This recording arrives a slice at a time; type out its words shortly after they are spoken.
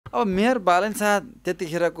अब मेयर बालन शाह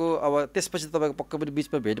त्यतिखेरको अब त्यसपछि तपाईँको पक्कै पनि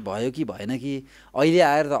बिचमा भेट भयो कि भएन कि अहिले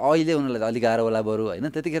आएर त अहिले उनीहरूलाई त अलिक गाह्रो होला बरु होइन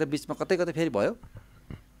त्यतिखेर बिचमा कतै कतै फेरि भयो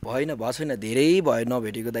भएन भएको छैन धेरै भयो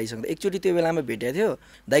नभेटेको दाइसँग एकचोटि त्यो बेलामा भेटेको थियो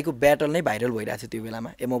दाइको ब्याटल नै भाइरल भइरहेको थियो त्यो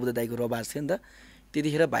बेलामा एमबुद्ध दाइको रबाज थियो नि त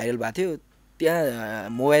त्यतिखेर भाइरल भएको थियो त्यहाँ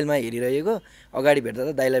मोबाइलमा हेरिरहेको अगाडि भेट्दा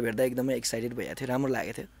त दाइलाई भेट्दा एकदमै एक्साइटेड भइएको थियो राम्रो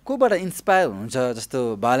लागेको थियो कोबाट इन्सपायर हुनुहुन्छ जस्तो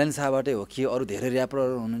बालन शाहबाटै हो कि अरू धेरै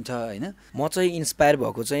ऱ्यापरहरू हुनुहुन्छ होइन म चाहिँ इन्सपायर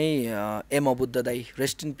भएको चाहिँ एमबुद्ध दाइ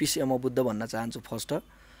रेस्ट इन पिस एमबुद्ध भन्न चाहन्छु फर्स्ट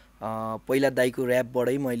पहिला दाइको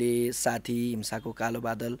ऱ्यापबाटै मैले साथी हिंसाको कालो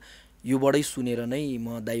बादल योबाटै सुनेर नै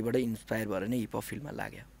म दाइबाटै इन्सपायर भएर नै हिपहप फिल्डमा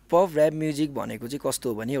लाग्यो हिपहप ऱ्याप म्युजिक भनेको चाहिँ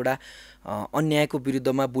कस्तो हो भने एउटा अन्यायको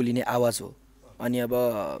विरुद्धमा बोलिने आवाज हो अनि अब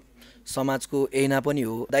समाजको ऐना पनि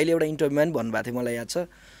हो दाइले एउटा इन्टरभ्यूमा पनि भन्नुभएको थियो मलाई याद छ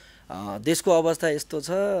देशको अवस्था यस्तो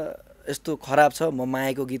छ यस्तो खराब छ म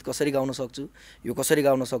मायाको गीत कसरी गाउन सक्छु यो कसरी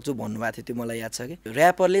गाउन सक्छु भन्नुभएको थियो त्यो मलाई याद छ कि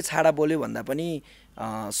ऱ्यापरले छाडा बोल्यो भन्दा पनि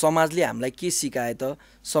समाजले हामीलाई के सिकायो त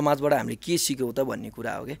समाजबाट हामीले के सिक्यौँ त भन्ने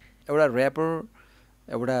कुरा हो कि एउटा ऱ्यापर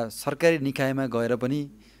एउटा सरकारी निकायमा गएर पनि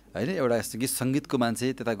होइन एउटा गीत सङ्गीतको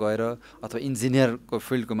मान्छे त्यता गएर अथवा इन्जिनियरको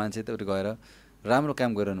फिल्डको मान्छे त्यता गएर राम्रो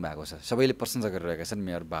काम गरिरहनु भएको छ सबैले प्रशंसा गरिरहेका छन्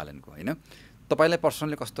मेयर बालनको होइन तपाईँलाई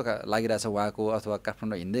पर्सनली कस्तो लागिरहेछ उहाँको अथवा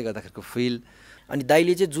काठमाडौँ हिँड्दै गर्दाखेरिको फिल अनि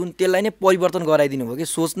दाइले चाहिँ जुन त्यसलाई नै परिवर्तन गराइदिनु भयो कि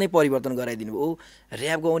सोच नै परिवर्तन गराइदिनु भयो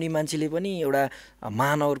ऱ्याप गाउने मान्छेले पनि एउटा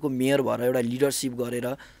महानगरको मेयर भएर एउटा लिडरसिप गरेर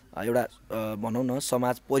एउटा भनौँ न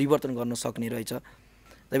समाज परिवर्तन गर्न सक्ने रहेछ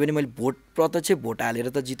तैपनि मैले प्रत्यक्ष भोट हालेर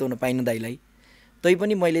त जिताउन पाइनँ दाइलाई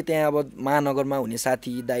तैपनि मैले त्यहाँ अब महानगरमा हुने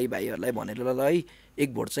साथी दाइ भाइहरूलाई भनेर ल है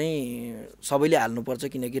एक भोट चाहिँ सबैले हाल्नुपर्छ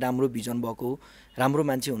किनकि राम्रो भिजन भएको राम्रो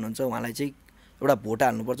मान्छे हुनुहुन्छ उहाँलाई चाहिँ एउटा भोट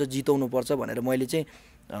हाल्नुपर्छ जिताउनुपर्छ भनेर मैले चाहिँ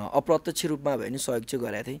अप्रत्यक्ष रूपमा भए पनि सहयोग चाहिँ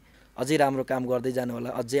गरेको थिएँ अझै राम्रो काम गर्दै जानु होला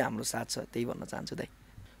अझै हाम्रो साथ छ त्यही भन्न चाहन्छु दाइ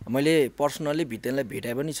मैले पर्सनल्ली भितेनलाई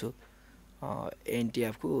भेटाए पनि छु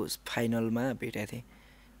एनटिएफको फाइनलमा भेटेको थिएँ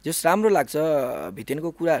जस राम्रो लाग्छ भितेनको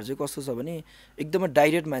कुराहरू चाहिँ कस्तो छ भने एकदमै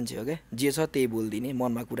डाइरेक्ट मान्छे हो क्या जे छ त्यही बोलिदिने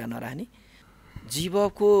मनमा कुरा नराख्ने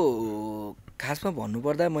जीवको खासमा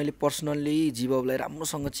भन्नुपर्दा मैले पर्सनल्ली जीवलाई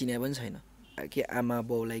राम्रोसँग चिने पनि छैन कि आमा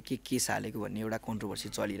बाउलाई के सालेको भन्ने एउटा कन्ट्रोभर्सी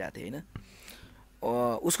चलिरहेको थियो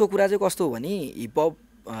होइन उसको कुरा चाहिँ कस्तो हो भने हिपहप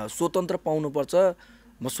स्वतन्त्र पाउनुपर्छ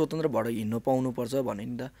म स्वतन्त्र भएर हिँड्नु पाउनुपर्छ भने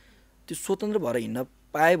नि त त्यो स्वतन्त्र भएर हिँड्न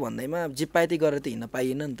पाएँ भन्दैमा जे पाए त्यही गरेर त हिँड्न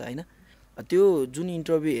पाइएन नि त होइन त्यो जुन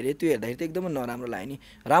इन्टरभ्यू हेरेँ त्यो हेर्दाखेरि त एकदमै नराम्रो लाग्यो नि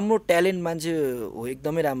राम्रो ट्यालेन्ट मान्छे हो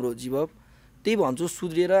एकदमै राम्रो जीवप त्यही भन्छु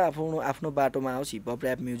सुध्रिएर आफ्नो बाटोमा आओस् हिपहप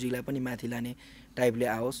ऱ्याप म्युजिकलाई पनि माथि लाने टाइपले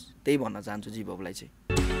आओस् त्यही भन्न चाहन्छु जीवपलाई चाहिँ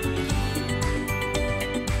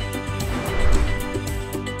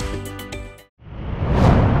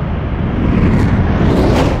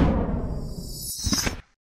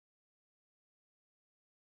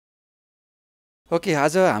ओके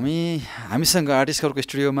आज हामीसँग आर्टिस्टहरूको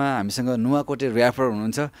स्टुडियोमा हामीसँग नुवाकोटे ऱ्यापर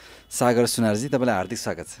हुनुहुन्छ सागर सुनारजी तपाईँलाई हार्दिक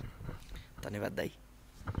स्वागत छ धन्यवाद दाइ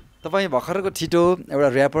तपाईँ भर्खरको छिटो एउटा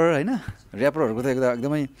ऱ्यापर होइन ऱ्यापरहरूको त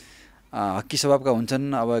एकदमै हक्की स्वभावका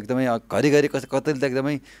हुन्छन् अब एकदमै घरिघरि कतैले त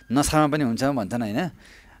एकदमै नसामा पनि हुन्छ भन्छन् होइन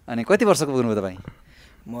अनि कति वर्षको पुग्नुभयो तपाईँ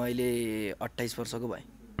म अहिले 28 वर्षको भएँ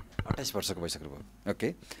 28 वर्षको भइसक्नुभयो ओके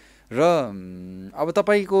र अब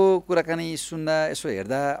तपाईँको कुराकानी सुन्दा यसो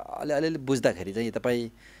हेर्दा अलिअलि बुझ्दाखेरि चाहिँ तपाईँ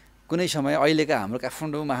कुनै समय अहिलेका हाम्रो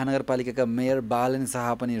काठमाडौँ महानगरपालिकाका मेयर बालन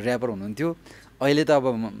शाह पनि ऱ्यापर हुनुहुन्थ्यो अहिले त अब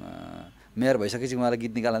मेयर भइसकेपछि उहाँलाई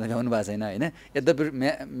गीत निकाल्न भ्याउनु भएको छैन होइन यद्यपि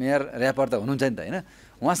मेयर ऱ्यापर त हुनुहुन्छ नि त होइन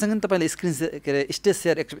उहाँसँग पनि तपाईँले स्क्रिन के अरे स्टेज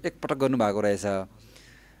सेयर एकपटक गर्नुभएको रहेछ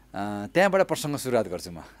त्यहाँबाट प्रसङ्ग सुरुवात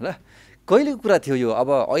गर्छु म ल कहिलेको कुरा थियो यो अब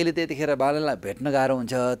अहिले त्यतिखेर बालनलाई भेट्न गाह्रो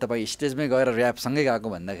हुन्छ तपाईँ स्टेजमै गएर ऱ्यापसँगै गएको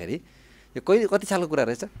भन्दाखेरि यो कहिले कति सालको कुरा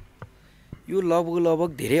रहेछ यो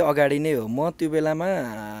लगभग धेरै अगाडि नै हो म त्यो बेलामा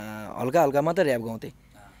हल्का हल्का मात्रै ऱ्याप गाउँथेँ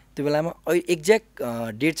त्यो बेलामा एक्ज्याक्ट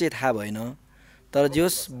डेट चाहिँ थाहा भएन तर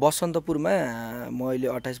जस बसन्तपुरमा म अहिले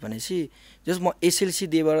 28 भनेपछि जस म एसएलसी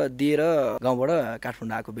दिएर गाउँबाट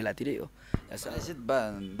काठमाडौँ आएको बेलातिरै हो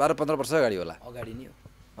 12-15 वर्ष अगाडि होला अगाडि नै हो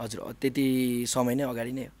हजुर त्यति समय नै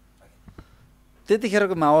अगाडि नै हो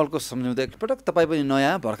त्यतिखेरको माहौलको सम्झौता एकपटक तपाईँ पनि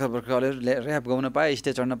नयाँ भर्खर अलिअलि ऱ्याप गाउन पाए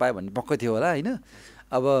स्टेज चढ्न पाए भन्ने पक्कै थियो होला होइन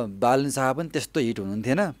अब बालन शाह पनि त्यस्तो हिट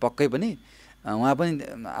हुनुहुन्थेन पक्कै पनि उहाँ पनि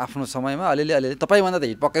आफ्नो समयमा अलिअलि तपाईँभन्दा त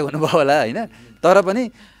हिट पक्कै हुनुभयो होला होइन तर पनि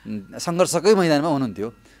सङ्घर्षकै मैदानमा हुनुहुन्थ्यो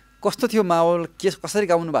कस्तो थियो माहौल कसरी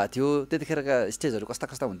गाउनु भएको थियो त्यतिखेरका स्टेजहरू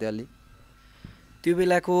कस्ता हुन्थ्यो अलि त्यो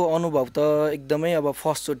बेलाको अनुभव त एकदमै अब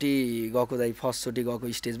फर्स्टचोटि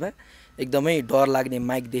गएको स्टेजमा एकदमै डर लाग्ने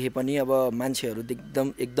माइक देखे पनि अब मान्छेहरू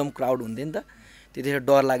एकदम क्राउड हुन्थ्यो नि त त्यतिखेर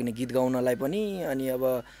डर लाग्ने गीत गाउनलाई पनि अनि अब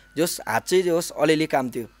जस हात चाहिँ जस अलिअलि काम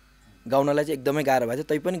थियो गाउनलाई चाहिँ एकदमै गाह्रो भएको थियो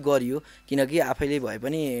तैपनि गरियो किनकि आफैले भए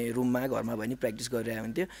पनि रुममा घरमा भए पनि प्र्याक्टिस गरिरहेको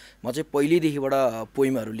हुन्थ्यो म चाहिँ पहिल्यैदेखिबाट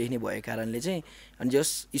पोइमहरू लेख्ने भएको कारणले चाहिँ अनि जस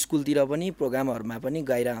स्कुलतिर पनि प्रोग्रामहरूमा पनि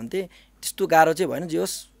गाइरहेको हुन्थेँ त्यस्तो गाह्रो चाहिँ भएन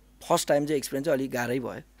जस फर्स्ट टाइम चाहिँ एक्सपिरियन्स चाहिँ अलिक गाह्रै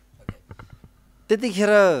भयो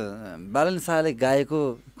त्यतिखेर बालन शाहले गाएको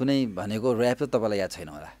कुनै भनेको ऱ्याप त तपाईँलाई याद छैन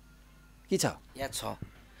होला के छ याद छ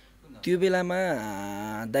त्यो बेलामा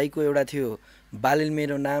दाइको एउटा थियो बालेन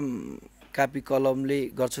मेरो नाम कापी कलमले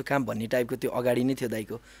गर्छु काम भन्ने टाइपको त्यो अगाडि नै थियो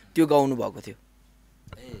दाइको त्यो गाउनु भएको थियो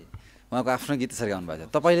उहाँको आफ्नो गीत यसरी गाउनु भएको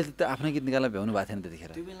थियो तपाईँले त आफ्नो गीत निकाल्न भ्याउनु भएको थिएन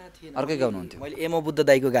त्यतिखेर त्यो बेला थिएन अर्कै गाउनुहुन्थ्यो मैले एम बुद्ध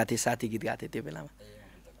दाइको गाएको थिएँ साथी गीत गाएको थिएँ त्यो बेलामा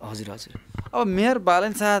हजुर हजुर अब मेयर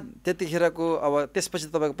बालन शाह त्यतिखेरको अब त्यसपछि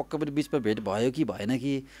तपाईँको पक्कै पनि बिचमा भेट भयो कि भएन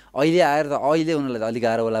कि अहिले आएर त अहिले उनीहरूलाई त अलिक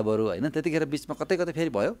गाह्रो होला बरु होइन त्यतिखेर बिचमा कतै कतै फेरि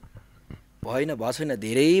भयो भएन भएको छैन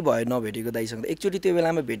धेरै भयो नभेटेको दाइसँग एकचोटि त्यो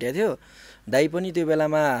बेलामा भेटेको थियो दाइ पनि त्यो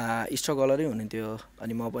बेलामा स्ट्रगलरै हुनुहुन्थ्यो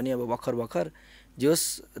अनि म पनि अब भर्खर जोस्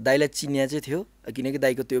दाइलाई चिन्या चाहिँ थियो किनकि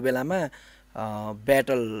दाइको त्यो बेलामा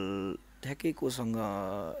ब्याटल ठ्याक्कै कोसँग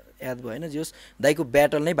याद भएन जोस् दाइको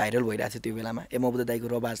ब्याटल नै भाइरल भइरहेको थियो त्यो बेलामा एमबुद्ध दाइको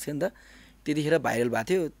रबाज थियो नि त त्यतिखेर भाइरल भएको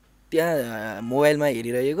थियो त्यहाँ मोबाइलमा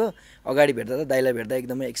हेरिरहेको अगाडि भेट्दा त दाइलाई भेट्दा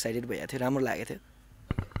एकदमै एक्साइटेड भइरहेको थियो राम्रो लागेको थियो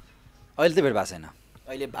अहिले त भेट भएको छैन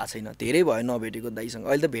अहिले भएको छैन धेरै भयो नभेटेको दाइसँग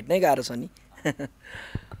अहिले त भेट्नै गाह्रो छ नि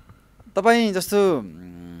तपाईँ जस्तो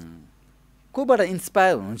कोबाट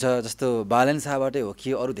इन्सपायर हुनुहुन्छ जस्तो बालन शाहबाटै हो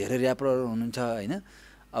कि अरू धेरै ऱ्यापरहरू हुनुहुन्छ होइन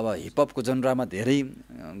अब हिपहपको जनरामा धेरै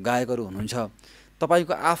गायकहरू हुनुहुन्छ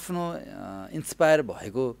तपाईँको आफ्नो इन्सपायर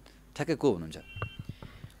भएको ठ्याक्कै को हुनुहुन्छ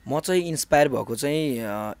म चाहिँ इन्सपायर भएको चाहिँ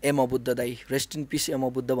am Buddha thy rest in piece am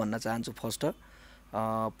Buddha भन्न चाहन्छु फर्स्ट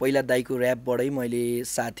पहिला दाईको ऱ्यापबाटै मैले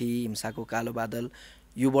साथी हिंसाको कालो बादल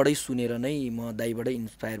योबाटै सुनेर नै म दाईबाटै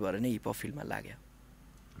इन्सपायर भएर नै हिपहप फिल्डमा लाग्यो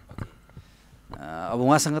अब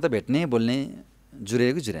उहाँसँग त भेट्ने बोल्ने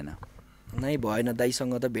जुरेको जुरेन नै भएन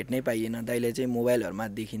दाईसँग त भेट्नै पाइएन दाईलाई चाहिँ मोबाइलहरूमा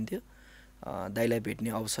देखिन्थ्यो दाईलाई भेट्ने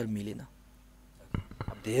अवसर मिलेन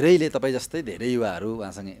धेरैले तपाईँ जस्तै धेरै युवाहरू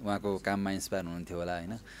उहाँको काममा इन्सपायर हुनुहुन्थ्यो होला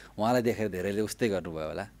होइन उहाँलाई देखेर धेरैले उस्तै गर्नुभयो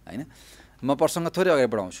होला होइन म प्रसङ्ग थोरै अगाडि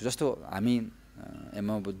बढाउँछु जस्तो हामी एम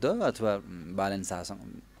बुद्ध अथवा बालन शाहसँग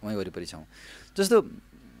वहीँ वरिपरि छौँ जस्तो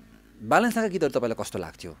बालन शाहका गीतहरू तपाईँलाई कस्तो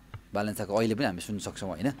लाग्थ्यो बालन शाहको अहिले पनि हामी सुन्न सक्छौँ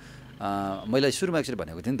होइन मैले सुरुमा एकचोटि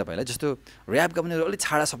भनेको थिएँ नि तपाईँलाई जस्तो ऱ्यापका पनि अलिक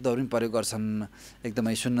छाडा शब्दहरू पनि प्रयोग गर्छन्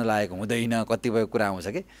एकदमै सुन्न लागेको हुँदैन कतिपय कुरा आउँछ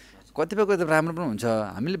कि कतिपय कुरा त राम्रो पनि हुन्छ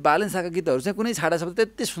हामीले बालन शाहका गीतहरू चाहिँ कुनै छाडा शब्द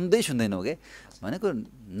त्यति सुन्दैनौँ कि भनेको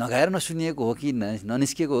नगाएर नसुनिएको हो कि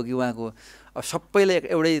ननिस्किएको हो कि उहाँको अब सबैले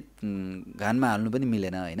एउटै गानमा हाल्नु पनि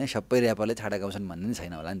मिलेन होइन सबै ऱ्यापरले छाडा गाउँछन् भन्ने पनि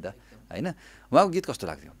छैन होला नि त होइन उहाँको गीत कस्तो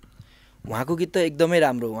लाग्थ्यो उहाँको गीत त एकदमै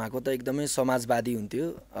राम्रो उहाँको त एकदमै समाजवादी हुन्थ्यो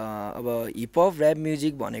अब हिपहप ऱ्याप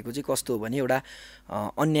म्युजिक भनेको चाहिँ कस्तो हो भने एउटा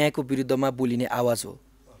अन्यायको विरुद्धमा बोलिने आवाज हो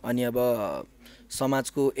अनि अब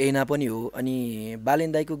समाजको ऐना पनि हो अनि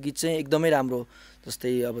बालेन दाईको गीत चाहिँ एकदमै राम्रो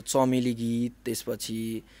जस्तै अब चमेली गीत त्यसपछि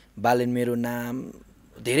बालेन मेरो नाम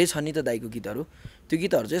धेरै छन् नि त दाईको गीतहरू त्यो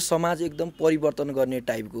गीतहरू चाहिँ समाज एकदम परिवर्तन गर्ने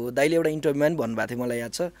टाइपको दाईले एउटा इन्टरभ्यूमा पनि भन्नुभएको थियो मलाई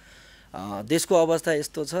याद छ देशको अवस्था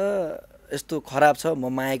यस्तो छ यस्तो खराब छ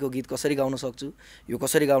म मायाको गीत कसरी गाउन सक्छु यो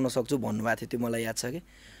कसरी गाउन सक्छु भन्नुभएको थियो त्यो मलाई याद छ कि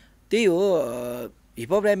त्यही हो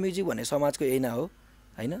हिपहप ऱ्याप म्युजिक भन्ने समाजको ऐना हो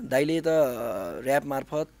होइन दाईले त ऱ्याप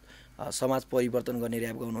मार्फत समाज परिवर्तन गर्ने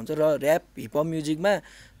ऱ्याप गाउनुहुन्छ र ऱ्याप हिपहप म्युजिकमा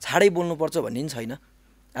छाडै बोल्नुपर्छ भन्ने पनि छैन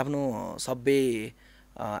आफ्नो सभ्य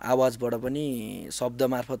आवाजबाट पनि शब्द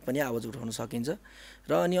मार्फत पनि आवाज उठाउन सकिन्छ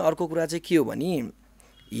र अनि अर्को कुरा चाहिँ के हो भने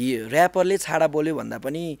ऱ्यापरले छाडा बोल्यो भन्दा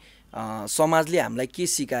पनि समाजले हामीलाई के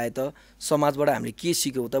सिकाए त समाजबाट हामीले के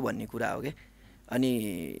सिक्यौँ त भन्ने कुरा हो क्या अनि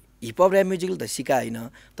हिपहप ऱ्याप म्युजिकले त सिकाएन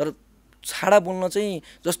तर छाडा बोल्न चाहिँ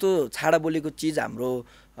जस्तो छाडा बोलेको चिज हाम्रो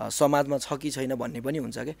समाजमा छ कि छैन भन्ने पनि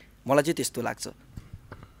हुन्छ क्या मलाई चाहिँ त्यस्तो लाग्छ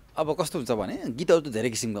अब कस्तो हुन्छ भने गीतहरू त धेरै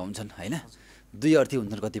किसिमका हुन्छन् होइन दुई अर्थी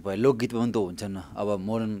हुन्छन् कतिपय लोकगीत पनि त हुन्छन् अब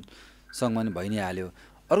मोडर्न सङमा पनि भइ नै हाल्यो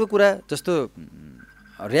अर्को कुरा जस्तो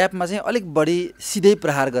ऱ्यापमा चाहिँ अलिक बढी सिधै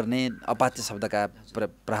प्रहार गर्ने अपाच्य शब्दका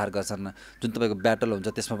प्रहार गर्छन् जुन तपाईँको ब्याटल हुन्छ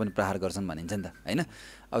त्यसमा पनि प्रहार गर्छन् भनिन्छ नि त होइन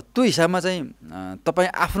अब त्यो हिसाबमा चाहिँ तपाईँ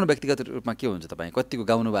आफ्नो व्यक्तिगत रूपमा के हुन्छ तपाईँ कतिको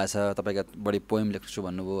गाउनु भएको छ तपाईँका बढी पोएम लेख्छु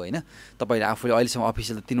भन्नुभयो होइन तपाईँले आफूले अहिलेसम्म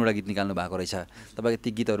अफिसियल 3वटा गीत निकाल्नु भएको रहेछ तपाईँको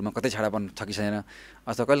ती गीतहरूमा कतै छाडापन छ कि छैन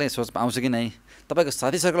अथवा कहिले सोच आउँछ कि नै तपाईँको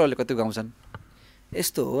साथी सर्कलहरूले कति गाउँछन्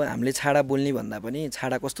यस्तो हो हामीले छाडा बोल्ने भन्दा पनि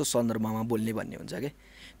छाडा कस्तो सन्दर्भमा बोल्ने भन्ने हुन्छ क्या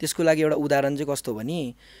त्यसको लागि एउटा उदाहरण चाहिँ कस्तो भने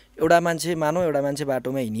एउटा मान्छे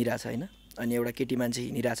बाटोमा हिँडिरहेछ होइन अनि एउटा केटी मान्छे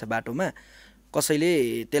हिँडिरहेछ बाटोमा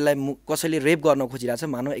कसैले रेप गर्न खोजिरहेछ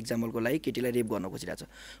मानौ एक्जाम्पलको लागि केटीलाई रेप गर्न खोजिरहेछ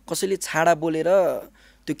कसैले छाडा बोलेर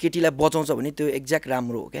त्यो केटीलाई बचाउँछ भने त्यो एक्ज्याक्ट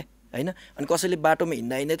राम्रो हो क्या होइन अनि कसैले बाटोमा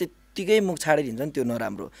हिँड्दा बित्तिकै मुख छाडिदिन्छ नि त्यो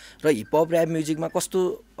नराम्रो। र हिपहप ऱ्याप म्युजिकमा कस्तो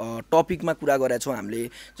टपिकमा कुरा गरेका छौँ हामीले,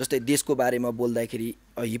 जस्तै देशको बारेमा बोल्दाखेरि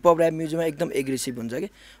हिपहप ऱ्याप म्युजिकमा एकदम एग्रेसिभ हुन्छ कि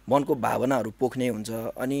मनको भावनाहरू पोख्ने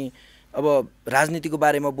हुन्छ। अनि अब राजनीतिको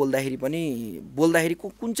बारेमा बोल्दाखेरि पनि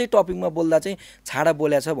कुन चाहिँ टपिकमा बोल्दा चाहिँ छाडा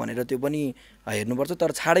बोल्या छ भनेर त्यो पनि हेर्नुपर्छ,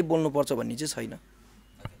 तर छाडै बोल्नुपर्छ भन्ने चाहिँ छैन।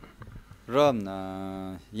 र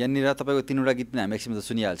यहाँनिर तपाईँको 3वटा गीत पनि हामी एकछिनमा त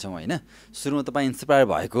सुनिहाल्छौँ होइन। सुरुमा तपाईँ इन्सपायर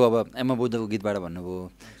भएको अब एमा बुद्धको गीतबाट भन्नुभयो,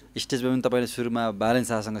 स्टेजमा पनि तपाईँले सुरुमा बालेन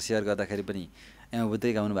शाहसँग सेयर गर्दाखेरि पनि एमा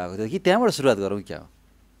बुद्धै गाउनु भएको थियो कि त्यहाँबाट सुरुवात गरौँ क्या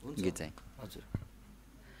हो गीत चाहिँ? हजुर,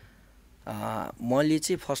 मैले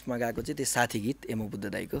चाहिँ फर्स्टमा गाएको चाहिँ त्यो साथी गीत एमा बुद्ध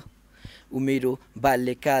दाईको। उमेरो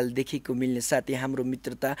बाल्यकालदेखिको मिल्ने साथी, हाम्रो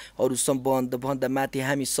मित्रता अरू सम्बन्धभन्दा माथि,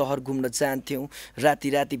 हामी सहर घुम्न जान्थ्यौँ राति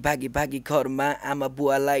राति भागी भागी, घरमा आमा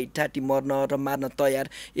बुवालाई ठाटी मर्न र मार्न तयार,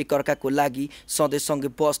 एकअर्काको लागि सधैँ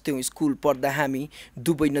सँगै बस्थ्यौँ। स्कुल पढ्दा हामी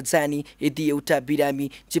दुबई नजानी, यदि एउटा बिरामी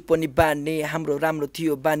जे पनि बाँड्ने, हाम्रो राम्रो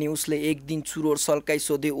थियो बानी। उसले एक दिन चुरोट सल्काइ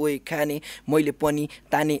सोधे ओए खाने, मैले पनि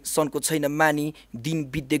ताने सनको छैन मानी। दिन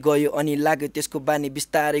बित्दै गयो अनि लाग्यो त्यसको बानी,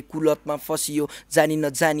 बिस्तारै कुलतमा फसियो जानी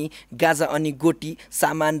नजानी। गाजा अनि गोटी,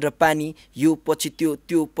 सामान र पानी, यो पछि त्यो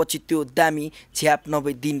त्यो पछि त्यो दामी। छ्याप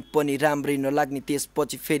नभए दिन पनि राम्रै नलाग्ने,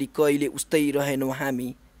 त्यसपछि फेरि कहिले उस्तै रहेनौँ हामी।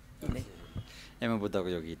 एमा बुद्धको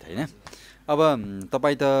यो गीत होइन। अब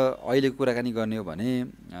तपाईँ त अहिलेको कुराकानी गर्ने हो भने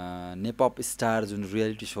नेपप स्टार जुन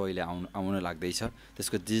रियालिटी सो अहिले आउन लाग्दैछ,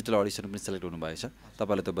 त्यसको डिजिटल अडिसन पनि सेलेक्ट हुनुभएको छ।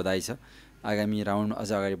 तपाईँलाई त बधाई छ। आगामी राउन्ड अझ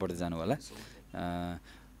अगाडि बढ्दै जानु होला।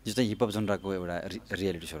 जो चाहिँ हिपहप जनराको एउटा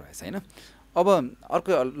रियालिटी सो रहेछ होइन। अब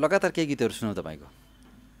अर्को लगातार केही गीतहरू सुनौँ तपाईँको।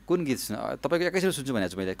 कुन गीत तपाईँको एकैछिन सुन्छु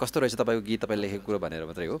भनेको छु मैले, कस्तो रहेछ तपाईँको गीत, तपाईँले लेखेको कुरो भनेर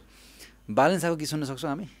मात्रै हो। बालेन शाहको गीत सुन्न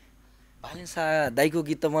सक्छौँ हामी? बालेन शाह दाईको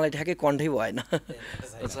गीत त मलाई ठ्याक्कै कन्ठै भएन।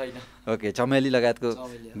 छैन। ओके, चमेली लगायतको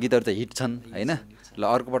गीतहरू त हिट छन् होइन। ल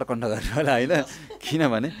अर्कोबाट कन्ठ गर्नु होला होइन,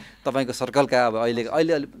 किनभने तपाईँको सर्कलका अब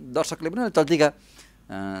अहिले दर्शकले पनि चल्तीका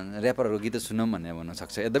ऱ्यापरहरू गीत सुनौँ भन्ने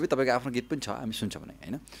भन्नुसक्छ। यद्यपि तपाईँको आफ्नो गीत पनि छ, हामी सुन्छौँ भने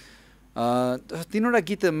होइन। 3वटा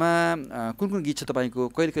गीतमा कुन कुन गीत छ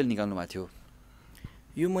तपाईँको, कहिले कहिले निकाल्नु भएको थियो?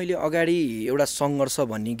 यो मैले अगाडि एउटा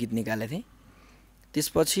सङ्घर्ष भन्ने गीत निकालेको थिएँ।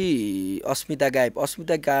 त्यसपछि अस्मिता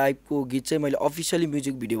गायकको गीत चाहिँ मैले अफिसियली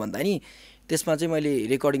म्युजिक भिडियो भन्दा नि त्यसमा चाहिँ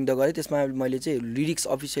मैले रेकर्डिङ त गरेँ, त्यसमा मैले चाहिँ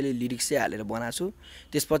अफिसियली लिरिक्स चाहिँ हालेर बनाएको छु।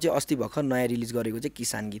 त्यसपछि अस्ति भर्खर नयाँ रिलिज गरेको चाहिँ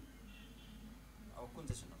किसान गीत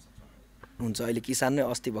हुन्छ। अहिले किसान नै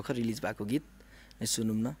अस्ति भर्खर रिलिज भएको गीत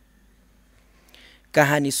सुनौँ न।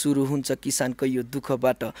 कहानी सुरु हुन्छ किसानको यो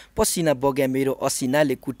दुःखबाट, पसिना बग्या मेरो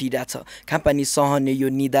असिनाले कुटिरहेछ। खापानी सहने यो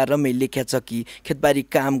निधारमै लेख्या छ कि खेतबारी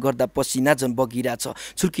काम गर्दा पसिना झन्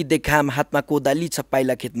बगिरहेछ। छुर्किँदै घाम हातमा कोदाली छ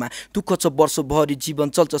पाइला खेतमा, दुःख छ वर्षभरि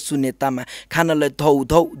जीवन चल्छ शून्यतामा। खानालाई धौ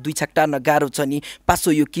धौ 2 छाक टार्न गाह्रो छ नि,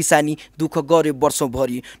 पासो यो किसानी दुःख गर्यो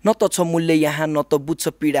वर्षभरि। न त छ मूल्य यहाँ न त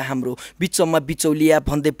बुझ्छ पीडा हाम्रो, बिचमा बिचौलिया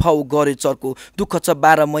भन्दै फाउ गरे चर्को। दुःख छ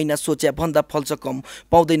 12 महिना सोच्या भन्दा फल्छ कम,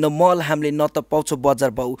 पाउँदैन मल हामीले न त पाउँछ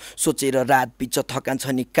बजार भाउ। सोचेर रात बिच थकान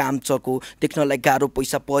छ नि काम चर्को, देख्नलाई गाह्रो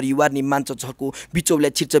पैसा परिवार नि मान्छ झर्को।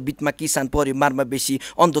 बिचौलिया छिर्छ बिचमा किसान पर्यो मारमा बेसी,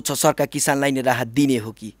 अन्धो छ सरकार किसानलाई नै राहत दिने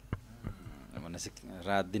हो कि?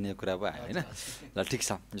 राहत दिने कुरा पो आयो होइन। ल ठिक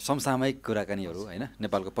छ, समसामयिक कुराकानीहरू होइन,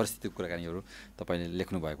 नेपालको परिस्थितिको कुराकानीहरू तपाईँले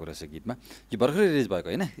लेख्नु भएको रहेछ गीतमा। यो भर्खरै रिलिज भएको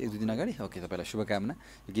होइन, 1-2 दिन अगाडि। ओके, तपाईँलाई शुभकामना,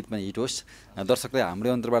 यो गीत पनि हिट होस्। दर्शकले हाम्रो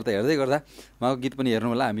अन्तर्वार्ता हेर्दै गर्दा उहाँको गीत पनि हेर्नु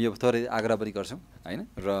होला। हामी यो थोरै आग्रह पनि गर्छौँ होइन,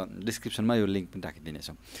 र डिस्क्रिप्सनमा यो लिङ्क पनि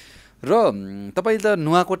राखिदिनेछौँ। र तपाईँले त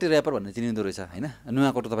नुवाकोटे ऱ्यापर भन्ने चिनिँदो रहेछ होइन।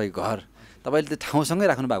 नुवाकोटे तपाईँको घर, तपाईँले त ठाउँसँगै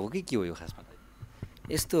राख्नु भएको कि के हो यो खासमा?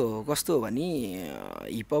 यस्तो कस्तो हो भने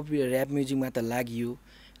हिपहप ऱ्याप म्युजिकमा त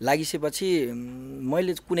लागिसकेपछि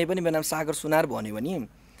मैले कुनै पनि बेलामा सागर सुनार भन्यो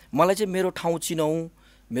भने मलाई चाहिँ मेरो ठाउँ चिनाउँ,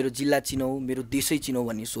 मेरो जिल्ला चिनाउँ, मेरो देशै चिनाउँ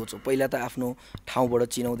भन्ने सोच हो। पहिला त आफ्नो ठाउँबाट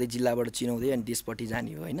चिनाउँदै, जिल्लाबाट चिनाउँदै अनि देशपट्टि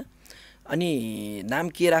जाने हो होइन। अनि नाम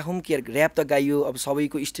के राखौँ, के ऱ्याप त गाइयो, अब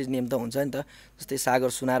सबैको स्टेज नेम त हुन्छ नि त। जस्तै सागर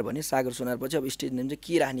सुनार भने सागर सुनारपछि अब स्टेज नेम चाहिँ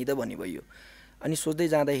के राख्ने त भन्ने भयो। अनि सोच्दै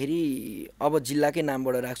जाँदाखेरि अब जिल्लाकै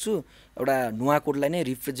नामबाट राख्छु, एउटा नुवाकोटलाई नै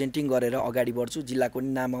रिप्रेजेन्टिङ गरेर अगाडि बढ्छु, जिल्लाको नि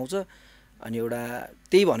नाम आउँछ। अनि एउटा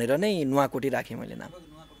त्यही भनेर नै नुवाकोटै राखेँ मैले नाम।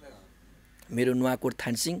 मेरो नुवाकोट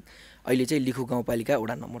थानसिङ, अहिले चाहिँ लिखु गाउँपालिका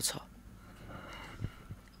वडा नम्बर 6।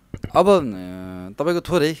 अब तपाईँको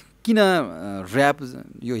थोरै किन ऱ्याप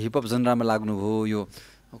यो हिपहप जनरामा लाग्नुभयो? यो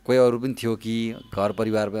कोही अरू पनि थियो कि घर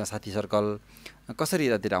परिवारमा साथी सर्कल, कसरी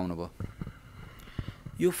यतातिर आउनुभयो?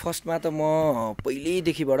 यो फर्स्टमा त म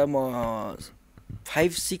पहिल्यैदेखिबाट म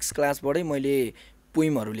 5-6 क्लासबाटै मैले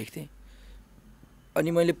पोइमहरू लेख्थेँ। अनि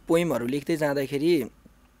मैले पोइमहरू लेख्दै जाँदाखेरि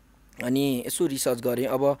अनि यसो रिसर्च गरेँ,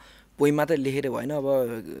 अब पोइम मात्रै लेखेर भएन, अब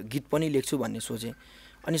गीत पनि लेख्छु भन्ने सोचेँ।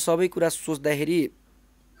 अनि सबै कुरा सोच्दाखेरि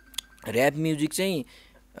ऱ्याप म्युजिक चाहिँ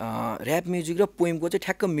ऱ्याप म्युजिक र पोइमको चाहिँ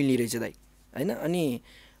ठ्याक्क मिल्ने रहेछ दाइ होइन। अनि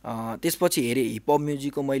त्यसपछि हेरेँ हिपहप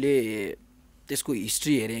म्युजिकको मैले त्यसको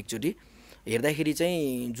हिस्ट्री हेरेँ एकचोटि। हेर्दाखेरि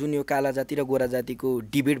चाहिँ जुन यो काला जाति र गोरा जातिको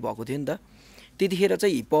डिबेट भएको थियो नि त, त्यतिखेर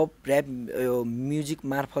चाहिँ हिपहप ऱ्याप म्युजिक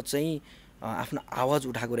मार्फत चाहिँ आफ्नो आवाज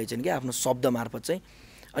उठाएको रहेछन् क्या, आफ्नो शब्द मार्फत चाहिँ।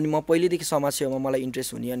 अनि म पहिलेदेखि समाजसेवामा मलाई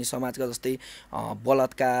इन्ट्रेस्ट हुने, अनि समाजका जस्तै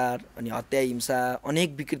बलात्कार अनि हत्या हिंसा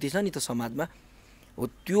अनेक विकृति छ नि त समाजमा, हो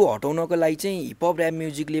त्यो हटाउनको लागि चाहिँ हिपहप ऱ्याप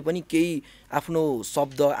म्युजिकले पनि केही आफ्नो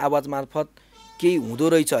शब्द आवाज मार्फत केही हुँदो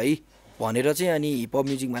रहेछ है भनेर चाहिँ अनि हिपहप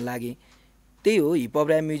म्युजिकमा लागेँ। त्यही हो, हिपहप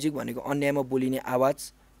ऱ्याप म्युजिक भनेको अन्यायमा बोलिने आवाज,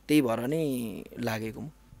 त्यही भएर नै लागेको म।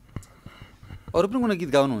 अरू पनि कुनै गीत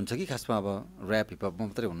गाउनुहुन्छ कि खासमा अब ऱ्याप हिपहपमा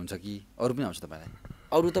मात्रै हुनुहुन्छ कि अरू पनि आउँछ तपाईँलाई?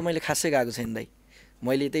 अरू त मैले खासै गाएको छैन दाइ,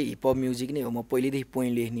 मैले त्यही हिपहप म्युजिक नै हो। म पहिलेदेखि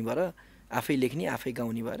पोइम लेख्ने भएर, आफै लेख्ने आफै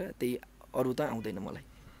गाउने भएर त्यही, अरू त आउँदैन मलाई।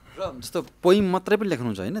 र जस्तो पोइम मात्रै पनि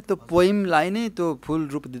लेख्नुहुन्छ होइन, त्यो पोइमलाई नै त्यो फुल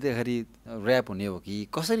रूप दिँदाखेरि ऱ्याप हुने हो कि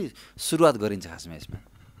कसरी सुरुवात गरिन्छ खासमा यसमा?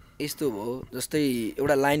 यस्तो हो, जस्तै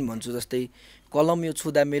एउटा लाइन भन्छु, जस्तै कलम यो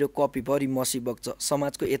छुँदा मेरो कपी भरि मसी बग्छ,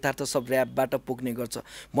 समाजको यथार्थ सब ऱ्यापबाट पुग्ने गर्छ,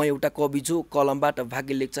 म एउटा कवि छु कलमबाट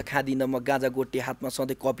भाग्य लेख्छ, खाँदिनँ म गाँजा गोटी हातमा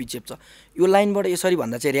सधैँ कपी चेप्छ। यो लाइनबाट यसरी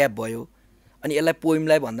भन्दा चाहिँ ऱ्याप भयो। अनि यसलाई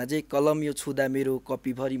पोइमलाई भन्दा चाहिँ कलम यो छुँदा मेरो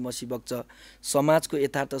कपीभरि मसी बग्छ, समाजको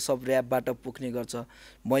यथार्थ सब ऱ्यापबाट पुग्ने गर्छ,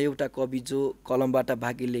 म एउटा कवि जो कलमबाट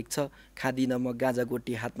भाग्य लेख्छ, खाँदिनँ म गाँजा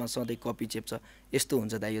गोटी हातमा सधैँ कपी चेप्छ। यस्तो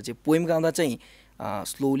हुन्छ दाइ। यो चाहिँ पोइम गाउँदा चाहिँ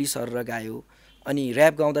स्लोली सरेर गायो, अनि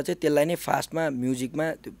ऱ्याप गाउँदा चाहिँ त्यसलाई नै फास्टमा म्युजिकमा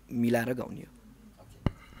त्यो मिलाएर गाउने हो।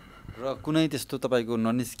 र कुनै त्यस्तो तपाईँको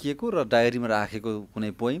ननिस्किएको र डायरीमा राखेको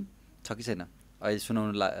कुनै पोइम छ कि छैन अहिले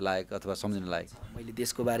सुनाउनु लायक अथवा सम्झिनु लायक? मैले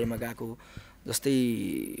देशको बारेमा गाएको,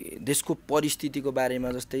 जस्तै देशको परिस्थितिको बारेमा,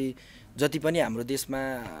 जस्तै जति पनि हाम्रो देशमा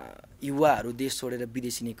युवाहरू देश छोडेर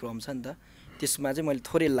विदेशिने क्रम छ नि त, त्यसमा चाहिँ मैले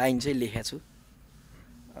थोरै लाइन चाहिँ लेखेको छु।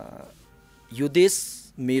 यो देश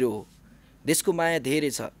मेरो हो, देशको माया धेरै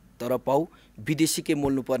छ, तर पाउ विदेशीकै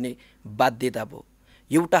मोल्नुपर्ने बाध्यता भयो।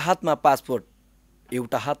 एउटा हातमा पासपोर्ट,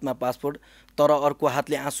 एउटा हातमा पासपोर्ट, तर अर्को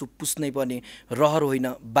हातले आँसु पुस्नै पर्ने रहर होइन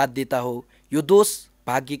बाध्यता हो। यो दोष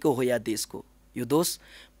भाग्यको हो या देशको, यो दोष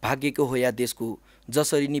भाग्यको हो या देशको,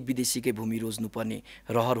 जसरी नि विदेशीकै भूमि रोज्नुपर्ने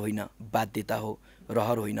रहर होइन बाध्यता हो,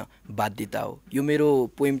 रहर होइन बाध्यता हो। यो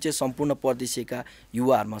मेरो पोइम चाहिँ सम्पूर्ण परदेशीका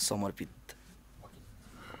युवाहरूमा समर्पित।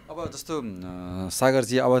 अब जस्तो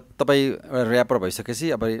सागरजी, अब तपाईँ एउटा ऱ्यापर भइसकेपछि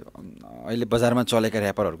अब अहिले बजारमा चलेका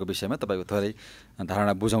ऱ्यापरहरूको विषयमा तपाईँको थोरै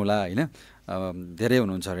धारणा बुझौँला होइन। धेरै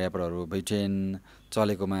हुनुहुन्छ ऱ्यापरहरू, भैचेन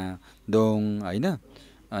चलेकोमा, दोङ होइन,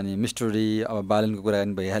 अनि मिस्टरी, अब बालनको कुरा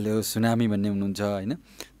पनि भइहाल्यो, सुनामी भन्ने हुनुहुन्छ होइन,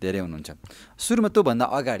 धेरै हुनुहुन्छ। सुरुमा त्योभन्दा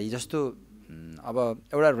अगाडि जस्तो अब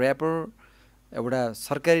एउटा ऱ्यापर एउटा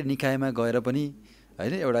सरकारी निकायमा गएर पनि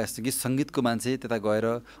होइन, एउटा गीत सङ्गीतको मान्छे त्यता गएर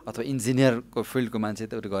अथवा इन्जिनियरको फिल्डको मान्छे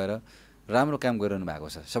त्यता गएर राम्रो काम गरिरहनु भएको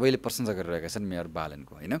छ, सबैले प्रशंसा गरिरहेका छन् मेयर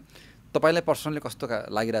बालनको होइन। तपाईँलाई पर्सनली कस्तो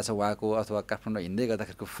लागिरहेछ उहाँको अथवा काठमाडौँ हिँड्दै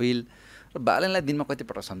गर्दाखेरिको फिल, र बालनलाई दिनमा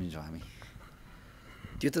कतिपल्ट सम्झिन्छौँ हामी?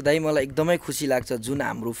 त्यो त दाइ मलाई एकदमै खुसी लाग्छ, जुन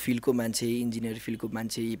हाम्रो फिल्डको मान्छे, इन्जिनियर फिल्डको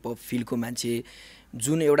मान्छे, हिपहप फिल्डको मान्छे,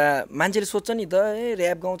 जुन एउटा मान्छेले सोध्छ नि त, ए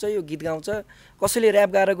ऱ्याप गाउँछ, यो गीत गाउँछ, कसैले ऱ्याप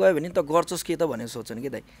गाएर गयो भने त गर्छस् के त भनेर सोध्छन् कि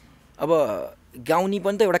दाइ। अब गाउने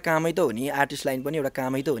पनि त एउटा कामै त हो नि, आर्टिस्ट लाइन पनि एउटा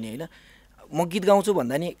कामै त हो नि होइन। म गीत गाउँछु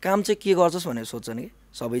भन्दा नि काम चाहिँ के गर्छस् भनेर सोध्छन् कि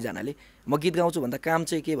सबैजनाले। म गीत गाउँछु भन्दा काम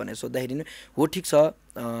चाहिँ के भनेर सोद्धाखेरि नि हो ठिक छ,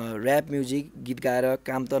 ऱ्याप म्युजिक गीत गाएर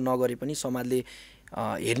काम त नगरे पनि समाजले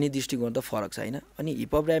हेर्ने दृष्टिकोण त फरक छ होइन। अनि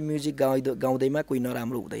हिपहप ऱ्याप म्युजिक गाउँदैमा कोही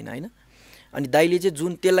नराम्रो हुँदैन होइन। अनि दाइले चाहिँ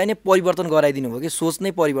जुन त्यसलाई नै परिवर्तन गराइदिनु भयो कि, सोच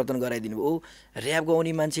नै परिवर्तन गराइदिनु भयो। ऱ्याप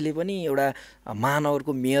गाउने मान्छेले पनि एउटा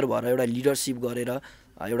महानगरको मेयर भएर एउटा लिडरसिप गरेर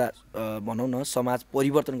एउटा भनौँ न समाज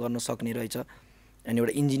परिवर्तन गर्न सक्ने रहेछ। अनि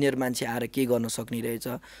एउटा इन्जिनियर मान्छे आएर के गर्न सक्ने रहेछ।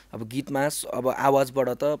 अब गीतमा अब आवाजबाट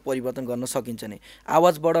त परिवर्तन गर्न सकिन्छ नै,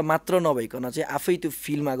 आवाजबाट मात्र नभइकन चाहिँ आफै त्यो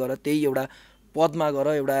फिल्डमा गएर, त्यही एउटा पदमा गएर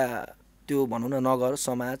एउटा त्यो भनौँ न नगर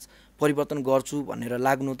समाज परिवर्तन गर्छु भनेर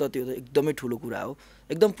लाग्नु त त्यो एकदमै ठुलो कुरा हो।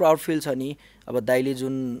 एकदम प्राउड फिल छ नि। अब दाइले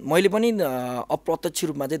जुन, मैले पनि अप्रत्यक्ष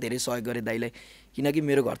रूपमा चाहिँ धेरै सहयोग गरेँ दाइलाई, किनकि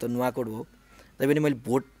मेरो घर त नुवाकोट हो। तैपनि मैले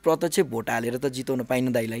प्रत्यक्ष भोट हालेर त जिताउन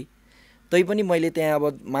पाइनँ दाइलाई, तैपनि मैले त्यहाँ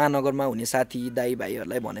अब महानगरमा हुने साथी दाइ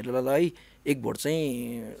भाइहरूलाई भनेर ल है एक भोट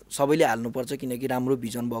चाहिँ सबैले हाल्नुपर्छ, किनकि राम्रो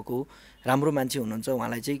भिजन भएको राम्रो मान्छे हुनुहुन्छ,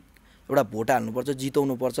 उहाँलाई चाहिँ एउटा भोट हाल्नुपर्छ,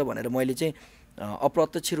 जिताउनुपर्छ भनेर मैले चाहिँ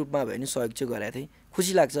अप्रत्यक्ष रूपमा भए पनि सहयोग चाहिँ गरेको थिएँ।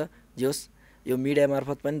 खुसी लाग्छ। जे होस्, यो मिडिया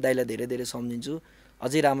मार्फत पनि दाइलाई धेरै धेरै सम्झिन्छु,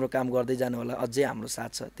 अझै राम्रो काम गर्दै जानु होला, अझै हाम्रो साथ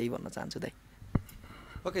छ, त्यही भन्न चाहन्छु दाइ।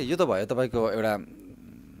 ओके, यो त भयो तपाईँको एउटा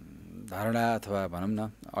धारणा अथवा भनौँ न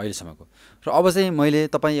अहिलेसम्मको। र अब चाहिँ मैले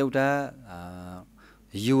तपाईँ एउटा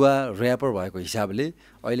युवा ऱ्यापर भएको हिसाबले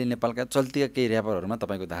अहिले नेपालका चल्तीका केही ऱ्यापरहरूमा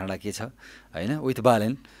तपाईँको धारणा के छ होइन विथ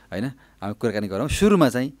बालेन होइन हामी कुराकानी गरौँ सुरुमा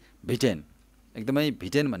चाहिँ भिटेन एकदमै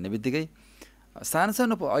भिटेन भन्ने बित्तिकै सानो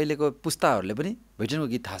सानो अहिलेको पुस्ताहरूले पनि भिटेनको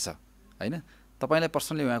गीत थाहा छ होइन तपाईँलाई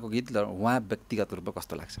पर्सनली उहाँको गीत उहाँ व्यक्तिगत रूपमा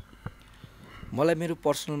कस्तो लाग्छ मलाई मेरो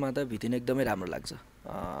पर्सनलमा त भितेन एकदमै राम्रो लाग्छ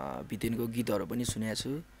भितेनको गीतहरू पनि सुनेको छु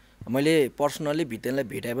मैले पर्सनल्ली भितेनलाई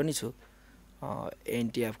भेटाए पनि छु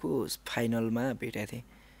एनटिएफको फाइनलमा भेटेको थिएँ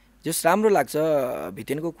जस राम्रो लाग्छ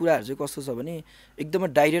भितेनको कुराहरू चाहिँ कस्तो छ भने एकदमै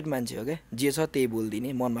डाइरेक्ट मान्छे हो क्या जे छ त्यही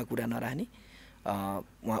बोलिदिने मनमा कुरा नराख्ने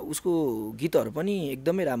उहाँ उसको गीतहरू पनि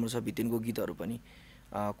एकदमै राम्रो छ भितेनको गीतहरू पनि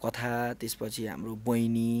कथा त्यसपछि हाम्रो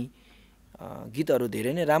बहिनी गीतहरू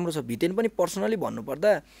धेरै नै राम्रो छ भितेन पनि पर्सनली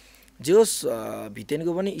भन्नुपर्दा जे होस्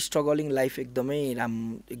भितेनको पनि स्ट्रगलिङ लाइफ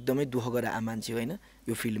एकदमै दुःख गरेर मान्छे होइन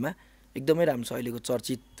यो फिल्डमा एकदमै राम्रो छ अहिलेको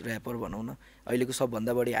चर्चित ऱ्यापर भनौँ न अहिलेको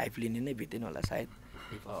सबभन्दा बढी हाइप लिने नै भितेन होला सायद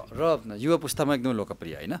र युवा पुस्तामा एकदमै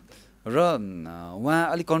लोकप्रिय होइन र उहाँ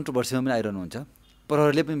अलिक कन्ट्रोभर्सीमा पनि आइरहनुहुन्छ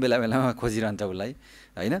प्रहरीले पनि बेला बेलामा खोजिरहन्छ उसलाई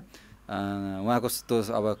होइन उहाँको त्यो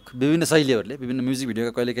अब विभिन्न शैलीहरूले विभिन्न म्युजिक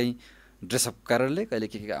भिडियोका कहिलेकाहीँ ड्रेसअप कारणले कहिले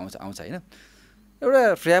के आउँछ होइन एउटा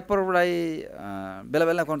ऱ्यापरलाई बेला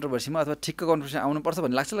बेला कन्ट्रोभर्सीमा अथवा ठिक्क कन्ट्रोभर्सी आउनुपर्छ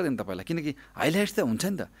भन्ने लाग्छ लाग्दैन तपाईँलाई किनकि हाइलाइट्स त हुन्छ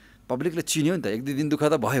नि त पब्लिकले चिन्यो नि त एक दुई दिन दुःख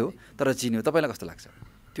त भयो तर चिन्यो तपाईँलाई कस्तो लाग्छ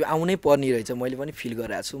त्यो आउनै पर्ने रहेछ मैले पनि फिल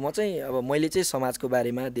गरिरहेको छु म चाहिँ अब मैले चाहिँ समाजको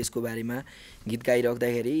बारेमा देशको बारेमा गीत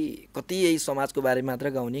गाइराख्दाखेरि कति यही समाजको बारेमा मात्र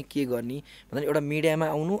गाउने के गर्ने भन्दा एउटा मिडियामा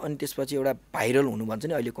आउनु अनि त्यसपछि एउटा भाइरल हुनु भन्छ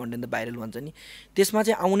नि अहिले कन्टेन्ट त भाइरल भन्छ नि त्यसमा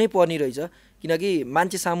चाहिँ आउनै पर्ने रहेछ किनकि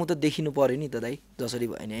मान्छे सामु त देखिनु पऱ्यो नि त दाइ जसरी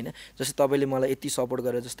भयो नि होइन जस्तै तपाईँले मलाई यति सपोर्ट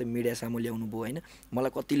गरेर जस्तै मिडिया सामु ल्याउनु भयो होइन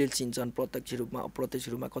मलाई कतिले चिन्छन् प्रत्यक्ष रूपमा अप्रत्यक्ष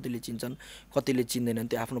रूपमा कतिले चिन्छन् कतिले चिन्दैनन्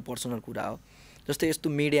त्यो आफ्नो पर्सनल कुरा हो जस्तै यस्तो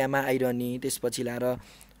मिडियामा आइरहने त्यसपछि ल्याएर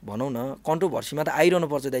भनौँ न कन्ट्रोभर्सीमा त आइरहनु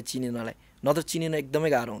पर्छ दाइ चिनिनलाई नत्र चिनिन एकदमै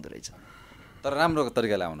गाह्रो हुँदो रहेछ तर राम्रो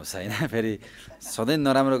तरिकाले आउनुहोस् होइन फेरि सधैँ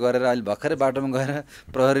नराम्रो गरेर अहिले भर्खरै बाटोमा गएर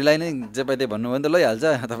प्रहरीलाई नै जे पाइ त्यही भन्नुभयो भने त लैहाल्छ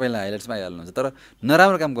तपाईँलाई हाइलाइट्समा आइहाल्नुहुन्छ तर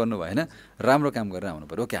नराम्रो काम गर्नु भएन राम्रो काम गरेर आउनु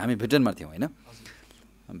पऱ्यो ओके हामी भिटेनमा थियौँ होइन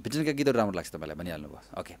भिटेनका गीतहरू राम्रो लाग्छ तपाईँलाई भनिहाल्नु भयो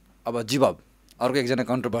ओके अब जिबब अर्को एकजना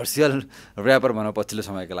कन्ट्रोभर्सियल ऱ्यापर भनौँ पछिल्लो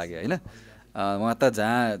समयको लागि होइन उहाँ त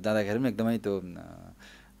जहाँ जाँदाखेरि पनि एकदमै त्यो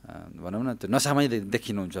भनौँ न त्यो नसामै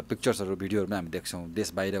देखिनुहुन्छ पिक्चर्सहरू भिडियोहरूमा हामी देख्छौँ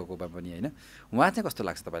देश बाहिरकोमा पनि होइन उहाँ चाहिँ कस्तो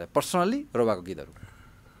लाग्छ तपाईँलाई पर्सनल्ली र उहाँको गीतहरू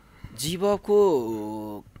जिबबको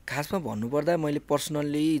खासमा भन्नुपर्दा मैले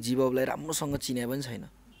पर्सनल्ली जिबबलाई राम्रोसँग चिने पनि छैन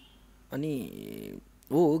अनि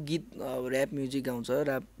हो गीत ऱ्याप म्युजिक गाउँछ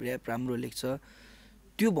ऱ्याप राम्रो लेख्छ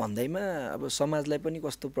त्यो भन्दैमा अब समाजलाई पनि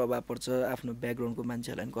कस्तो प्रभाव पर्छ आफ्नो ब्याकग्राउन्डको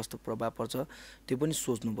मान्छेहरूलाई पनि कस्तो प्रभाव पर्छ त्यो पनि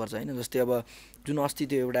सोच्नुपर्छ होइन जस्तै अब जुन अस्ति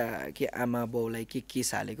त्यो एउटा के आमा बाउलाई के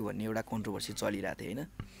केस हालेको भन्ने एउटा कन्ट्रोभर्सी चलिरहेको थियो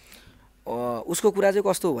होइन उसको कुरा चाहिँ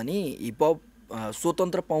कस्तो हो भने हिपहप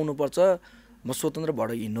स्वतन्त्र पाउनुपर्छ म स्वतन्त्र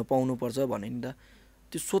भएर हिँड्न पाउनुपर्छ भने नि त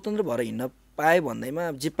त्यो स्वतन्त्र भएर हिँड्न पाएँ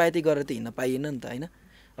भन्दैमा जे पाए त्यही गरेर त हिँड्न पाइएन नि त होइन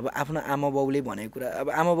अब आफ्नो आमा बाउले भनेको कुरा अब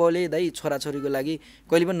आमा बाउले दाइ छोराछोरीको लागि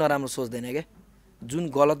कहिले पनि नराम्रो सोच्दैन क्या जुन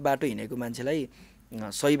गलत बाटो हिँडेको मान्छेलाई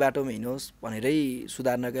सही बाटोमा हिँड्नुहोस् भनेरै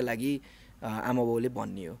सुधार्नका लागि आमा बाउले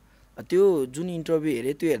भन्ने हो त्यो जुन इन्टरभ्यू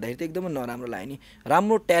हेरेँ त्यो हेर्दाखेरि त एकदमै नराम्रो लाग्यो नि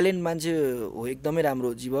राम्रो ट्यालेन्ट मान्छे हो एकदमै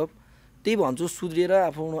राम्रो जिबब त्यही भन्छु सुध्रिएर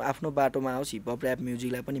आफ्नो बाटोमा आओस् हिपहप ऱ्याप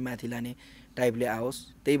म्युजिकलाई पनि माथि लाने टाइपले आओस्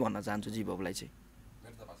त्यही भन्न चाहन्छु जिबबलाई चाहिँ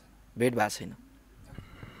भेट भएको छैन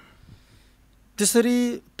त्यसरी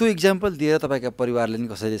त्यो इक्जाम्पल दिएर तपाईँका परिवारले पनि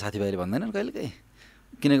कसैले साथीभाइले भन्दैनन् कहिलेकाहीँ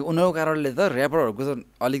किनकि उनीहरूको कारणले त ऱ्यापरहरूको त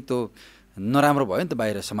अलिक त्यो नराम्रो भयो नि त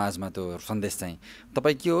बाहिर समाजमा त्यो सन्देश चाहिँ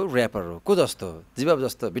तपाईँ के हो ऱ्यापर हो को जस्तो जिबब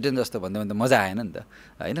जस्तो भिटेन जस्तो भन्दा त मजा आएन नि त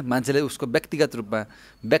होइन मान्छेले उसको व्यक्तिगत रूपमा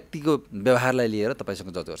व्यक्तिको व्यवहारलाई लिएर तपाईँसँग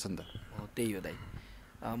जज गर्छ नि त त्यही हो दाइ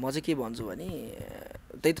म चाहिँ के भन्छु भने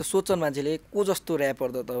त्यही त सोच्छन् मान्छेले को जस्तो ऱ्यापर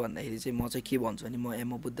त भन्दाखेरि चाहिँ म चाहिँ के भन्छु भने म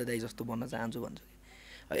एम बुद्ध दाई जस्तो बन्न चाहन्छु भन्छु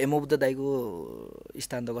एम बुद्ध दाईको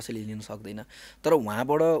स्थान त कसैले लिन सक्दैन तर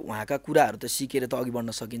उहाँबाट उहाँका कुराहरू त सिकेर त अघि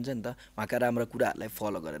बढ्न सकिन्छ नि त उहाँका राम्रा कुराहरूलाई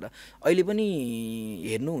फलो गरेर अहिले पनि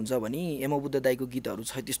हेर्नुहुन्छ भने एम बुद्ध दाईको गीतहरू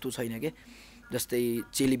त्यस्तो छैन के जस्तै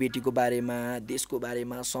चेलीबेटीको बारेमा देशको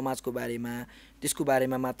बारेमा समाजको बारेमा त्यसको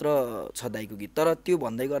बारेमा मात्र छ दाईको गीत तर त्यो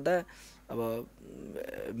भन्दै गर्दा अब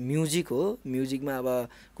म्युजिक हो म्युजिकमा अब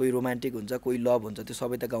कोही रोमान्टिक हुन्छ कोही लभ हुन्छ त्यो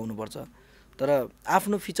सबै त गाउनुपर्छ तर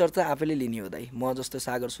आफ्नो फिचर चाहिँ आफैले लिने हो दाइ म जस्तो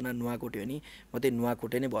सागर सुनार नुवाकोटे हो नि म त्यही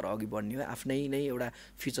नुवाकोटे नै भएर अघि बढ्ने हो आफ्नै नै एउटा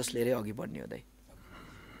फिचर्स लिएरै अघि बढ्ने हो दाइ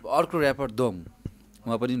अर्को ऱ्यापर दोङ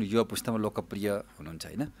उहाँ पनि युवा पुस्तामा लोकप्रिय हुनुहुन्छ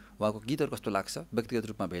होइन उहाँको गीतहरू कस्तो लाग्छ व्यक्तिगत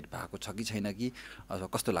रूपमा भेट भएको छ कि छैन कि अथवा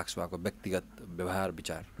कस्तो लाग्छ उहाँको व्यक्तिगत व्यवहार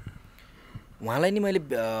विचार उहाँलाई नि मैले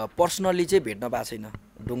पर्सनल्ली चाहिँ भेट्न पाएको छैन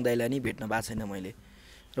डोङ दाइलाई नि भेट्न पाएको छैन मैले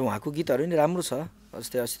र उहाँको गीतहरू नि राम्रो छ।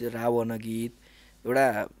 जस्तै अस्ति रावण गीत एउटा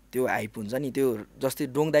त्यो हाइप हुन्छ नि, त्यो जस्तै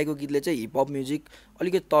डोङदाईको गीतले चाहिँ हिपहप म्युजिक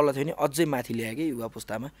अलिकति तल थियो नि अझै माथि ल्यायो कि युवा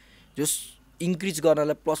पुस्तामा, जस इन्क्रिज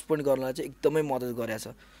गर्नलाई प्लस पोइन्ट गर्नलाई चाहिँ एकदमै मद्दत गरेछ।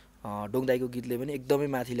 डोङदाईको गीतले पनि एकदमै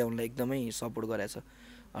माथि ल्याउनलाई एकदमै सपोर्ट गरेछ।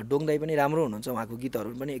 डोङदाई पनि राम्रो हुनुहुन्छ, उहाँको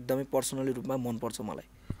गीतहरू पनि एकदमै पर्सनली रूपमा मनपर्छ मलाई।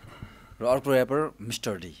 र अर्को ऱ्यापर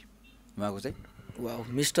मिस्टर डी, उहाँको चाहिँ वा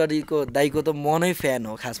मिस्टर डीको दाईको त म नै फ्यान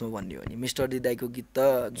हो खासमा भन्ने हो भने। मिस्टर डी दाईको गीत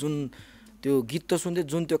त जुन त्यो गीत त सुन्थेँ,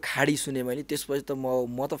 जुन त्यो खाडी सुने मैले, त्यसपछि त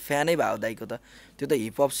म त फ्यानै भयो दाईको त। त्यो त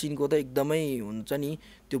हिपहप सिनको त एकदमै हुन्छ नि,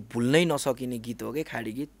 त्यो भुल्नै नसकिने गीत हो कि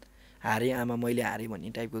खाडी गीत। हारे आमा मैले हारेँ भन्ने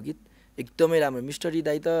टाइपको गीत एकदमै राम्रो। मिस्टर डी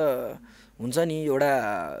दाई त हुन्छ नि एउटा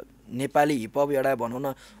नेपाली हिपहप एउटा भनौँ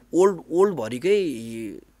न ओल्डभरिकै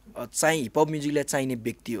चाहिँ हिपहप म्युजिकलाई चाहिने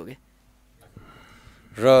व्यक्ति हो क्या।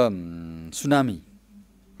 र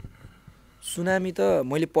सुनामी त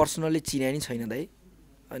मैले पर्सनल्ली चिने नि छैन दाइ।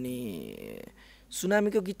 अनि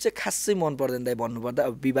सुनामीको गीत चाहिँ खासै मन पर्दैन दाइ भन्नुपर्दा,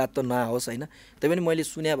 अब विवाद त नआओस् होइन, त्यही पनि मैले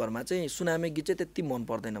सुन्याभरमा चाहिँ सुनामी गीत चाहिँ त्यति मन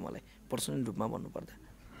पर्दैन मलाई पर्सनल रूपमा भन्नुपर्दा।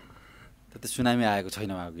 त्यति सुनामी आएको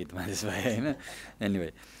छैन उहाँको गीतमा त्यस भए होइन। एनिवे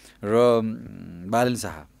र बालेन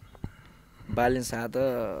शाह त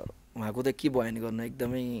उहाँको त के बयान गर्नु,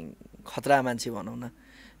 एकदमै खतरा मान्छे भनौँ न।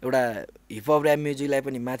 एउटा हिपहप ऱ्याप म्युजिकलाई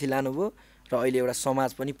पनि माथि लानुभयो र अहिले एउटा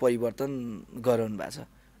समाज पनि परिवर्तन गराउनु भएको छ।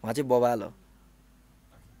 उहाँ चाहिँ बवाल हो।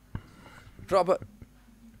 र अब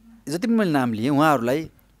जति पनि मैले नाम लिएँ उहाँहरूलाई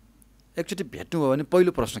एकचोटि भेट्नुभयो भने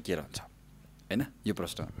पहिलो प्रश्न के रहन्छ होइन, यो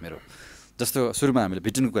प्रश्न मेरो जस्तो सुरुमा हामीले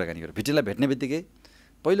भिटिनको कुराकानी गऱ्यौँ, भिटिनलाई भेट्ने बित्तिकै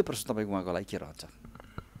पहिलो प्रश्न तपाईँको उहाँको लागि के रहन्छ?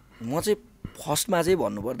 म चाहिँ फर्स्टमा चाहिँ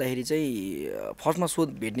भन्नुपर्दाखेरि चाहिँ फर्स्टमा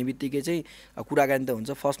भेट्ने बित्तिकै चाहिँ कुराकानी त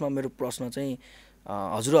हुन्छ। फर्स्टमा मेरो प्रश्न चाहिँ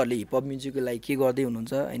हजुरहरूले हिपहप म्युजिकको लागि के गर्दै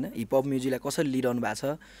हुनुहुन्छ होइन, हिपहप म्युजिकलाई कसरी लिइरहनु भएको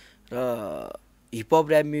छ, र हिपहप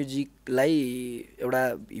ऱ्याप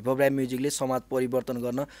म्युजिकले समाज परिवर्तन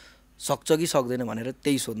गर्न सक्छ कि सक्दैन भनेर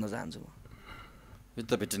त्यही सोध्न चाहन्छु म। यो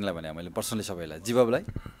त भिटिनलाई भने मैले पर्सनली सबैलाई।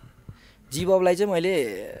 जीवबलाई चाहिँ मैले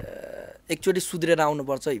एकचोटि सुध्रेर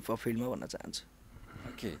आउनुपर्छ हिपहप फिल्डमा भन्न चाहन्छु।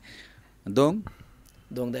 ओके।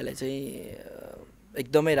 दोङदाईलाई चाहिँ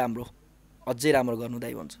एकदमै राम्रो, अझै राम्रो गर्नु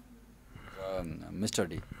दाइ भन्छु। मिस्टर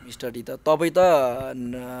डी त तपाईँ त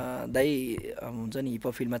दाइ हुन्छ नि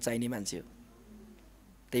हिपहप फिल्डमा चाहिने मान्छे हो,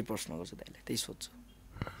 त्यही प्रश्न गर्छु दाइलाई, त्यही सोध्छु।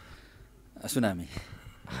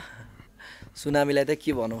 सुनामीलाई त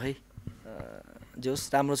के भनौँ है,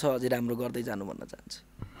 जोस् राम्रो छ, अझै राम्रो गर्दै जानु भन्न चाहन्छु।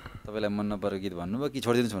 तपाईँलाई मन नपरेको गीत भन्नुभयो कि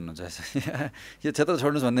छोडिदिनुहोस् भन्नुहुन्छ? यो क्षेत्र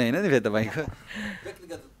छोड्नुहोस् भन्ने होइन नि फेरि तपाईँको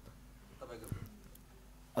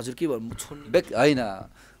हजुर के भन्नु होइन,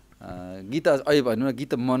 गीत अहिले भन्नु न,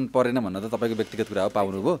 गीत मन परेन भन्न त तपाईँको व्यक्तिगत कुरा हो,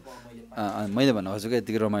 पाउनुभयो। मैले भन्न खोजेको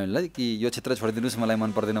यतिकै रमाइलोलाई कि यो क्षेत्र छोडिदिनुहोस् मलाई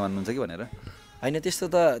मन पर्दैन भन्नुहुन्छ कि भनेर? होइन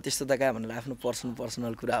त्यस्तो त कहाँ भनेर आफ्नो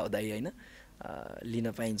पर्सनल कुरा हो दाइ होइन,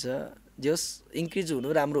 लिन पाइन्छ। जस इन्क्रिज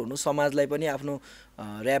हुनु, राम्रो हुनु, समाजलाई पनि आफ्नो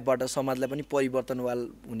ऱ्यापबाट समाजलाई पनि परिवर्तन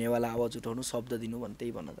हुनेवाला आवाज उठाउनु, शब्द दिनु भन्ने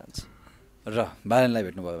त्यही भन्न चाहन्छु। र बालेनलाई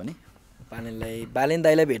भेट्नुभयो भने? बालेन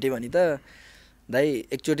दाइलाई भेटेँ भने त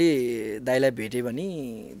दाइ एकचोटि दाइलाई भेटेँ भने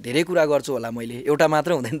धेरै कुरा गर्छु होला मैले, एउटा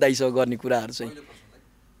मात्र हुँदैन दाइसँग गर्ने कुराहरू चाहिँ।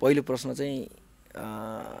 पहिलो प्रश्न चाहिँ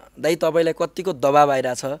दाइ तपाईँलाई कतिको दबाब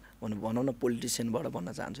आइरहेछ भनौँ न पोलिटिसियनबाट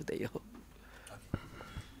भन्न चाहन्छु, त्यही हो।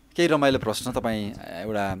 केही रमाइलो प्रश्न, तपाईँ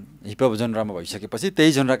एउटा हिपहप जनरामा भइसकेपछि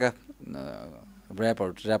त्यही जनराका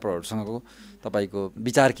ऱ्यापरहरूसँगको तपाईँको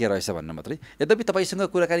विचार के रहेछ भन्नु मात्रै। यद्यपि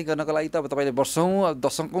तपाईँसँग कुराकानी गर्नको लागि त अब तपाईँले वर्षौँ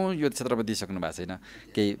दशकौँ यो क्षेत्रमा दिइसक्नु भएको छैन,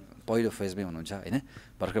 केही पहिलो फेजमै हुनुहुन्छ होइन।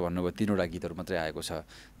 भर्खर भन्नुभयो 3वटा गीतहरू मात्रै आएको छ,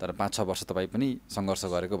 तर 5-6 वर्ष तपाईँ पनि सङ्घर्ष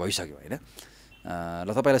गरेको भइसक्यो होइन। र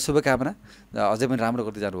तपाईँलाई शुभकामना, अझै पनि राम्रो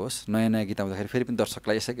गर्दै जानुहोस्। नयाँ गीत आउँदाखेरि फेरि पनि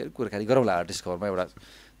दर्शकलाई यसै गरी कुराकानी गरौँला आर्टिस्ट खबरमा, एउटा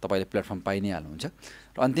तपाईँले प्लेटफर्म पाइ नै हाल्नुहुन्छ।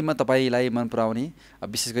 र अन्तिममा तपाईँलाई मन पराउने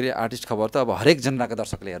विशेष गरी आर्टिस्ट खबर त अब हरेक जनराका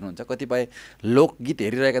दर्शकले हेर्नुहुन्छ, कतिपय लोकगीत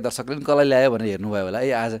हेरिरहेका दर्शकले पनि कसलाई ल्यायो भनेर हेर्नुभयो होला,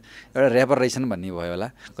 आज एउटा ऱ्यापर रहेछन् भन्ने भयो होला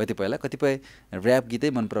कतिपय ऱ्याप गीतै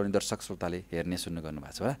मन पराउने दर्शक श्रोताले हेर्ने सुन्नु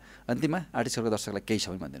गर्नुभएको छ होला। अन्तिममा आर्टिस्ट खबरका दर्शकलाई केही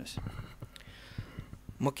समय भनिदिनुहोस्।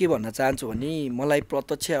 म के भन्न चाहन्छु भने मलाई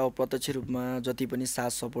प्रत्यक्ष अप्रत्यक्ष रूपमा जति पनि साथ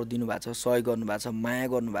सपोर्ट दिनुभएको छ, सहयोग गर्नुभएको छ, माया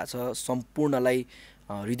गर्नुभएको छ, सम्पूर्णलाई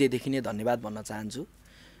हृदयदेखि नै धन्यवाद भन्न चाहन्छु।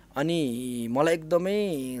 अनि मलाई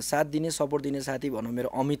एकदमै साथ दिने सपोर्ट दिने साथी भनौँ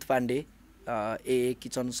मेरो अमित पाण्डे, ए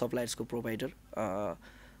किचन सप्लायर्सको प्रोभाइडर,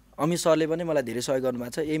 अमित सरले पनि मलाई धेरै सहयोग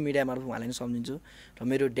गर्नुभएको छ, मिडिया मार्फत उहाँलाई नै सम्झिन्छु। र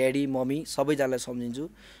मेरो ड्याडी मम्मी सबैजनालाई सम्झिन्छु।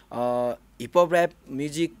 हिपहप ऱ्याप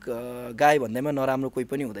म्युजिक गाए भन्दैमा नराम्रो कोही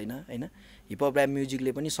पनि हुँदैन होइन। हिपहप ऱ्याप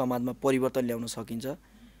म्युजिकले पनि समाजमा परिवर्तन ल्याउन सकिन्छ।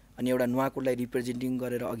 अनि एउटा नुवाकोटलाई रिप्रेजेन्टिङ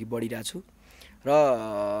गरेर अघि बढिरहेको छु। र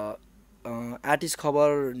आर्टिस्ट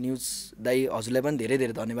खबर न्युज दाइ हजुरलाई पनि धेरै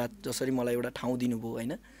धेरै धन्यवाद जसरी मलाई एउटा ठाउँ दिनुभयो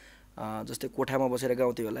होइन। जस्तै कोठामा बसेर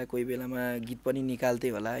गाउँथ्यो होला, कोही बेलामा गीत पनि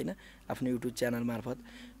निकाल्थ्यो होला होइन आफ्नो युट्युब च्यानल मार्फत।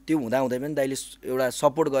 त्यो हुँदाहुँदै पनि दाइले एउटा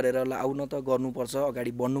सपोर्ट गरेर ल आउन त गर्नुपर्छ,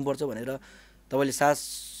 अगाडि बढ्नुपर्छ भनेर तपाईँले साथ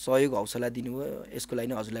सहयोग हौसला दिनुभयो। यसको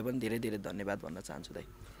लागि हजुरलाई पनि धेरै धेरै धन्यवाद भन्न चाहन्छु दाइ।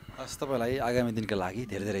 हस्, तपाईँलाई आगामी दिनका लागि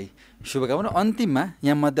धेरै धेरै शुभकामना। अन्तिममा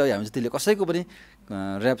यहाँमध्ये हामी जतिले कसैको पनि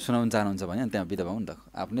ऱ्याप सुनाउन चाहनुहुन्छ भने त्यहाँ बिदा भयो नि त,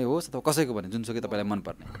 आफ्नै होस् अथवा कसैको पनि जुनसुकै तपाईँलाई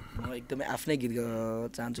मनपर्ने। म एकदमै आफ्नै गीत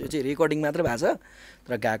चाहन्छु। यो चाहिँ रेकर्डिङ मात्र भएको छ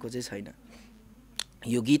तर गाएको चाहिँ छैन।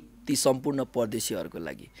 यो गीत ती सम्पूर्ण परदेशीहरूको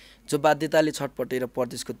लागि जो बाध्यताले छटपटेर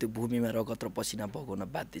परदेशको त्यो भूमिमा रगत र पसिना बगाउन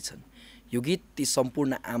बाध्य छन्। यो गीत ती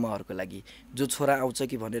सम्पूर्ण आमाहरूको लागि जो छोरा आउँछ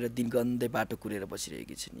कि भनेर दिनगन्दै बाटो कुरेर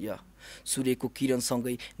बसिरहेकी छिन्। य सूर्यको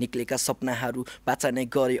किरणसँगै निक्लेका सपनाहरू बाचा नै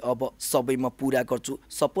गरे, अब सबैमा पुरा गर्छु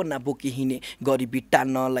सपना बोकी हिँडे गरिबी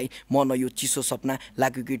टाल्नलाई। मन यो चिसो सपना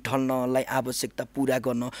लाग्यो कि ढल्नलाई, आवश्यकता पुरा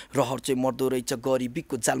गर्न रहर चाहिँ मर्दो रहेछ।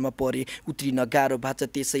 गरिबीको जालमा परे उत्रिन गाह्रो भाषा,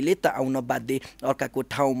 त्यसैले त आउन बाध्य अर्काको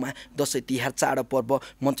ठाउँमा। दसैँ तिहार चाडपर्व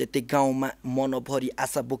मन चाहिँ त्यही गाउँमा, मनभरि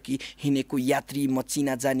आशा बोकी हिँडेको यात्री म।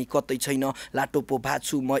 चिना जानी कतै छैन, लाटो पो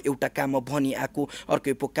भाछु म। एउटा काम भनी आएको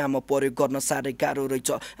अर्कै पो काम पर्यो, गर्न साह्रै गाह्रो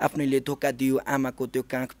रहेछ। आफ्नैले धोका दियो आमाको त्यो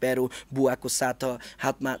काख प्यारो, बुवाको साथ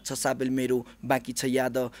हातमा छ साबेल मेरो बाँकी छ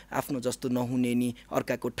याद। आफ्नो जस्तो नहुने नि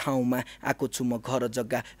अर्काको ठाउँमा, आएको छु म घर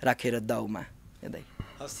जग्गा राखेर दाउमा। दाइ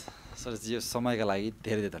हस् सरजी, यो समयका लागि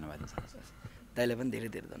धेरै धेरै धन्यवाद। दाइलाई पनि धेरै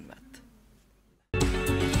धेरै धन्यवाद।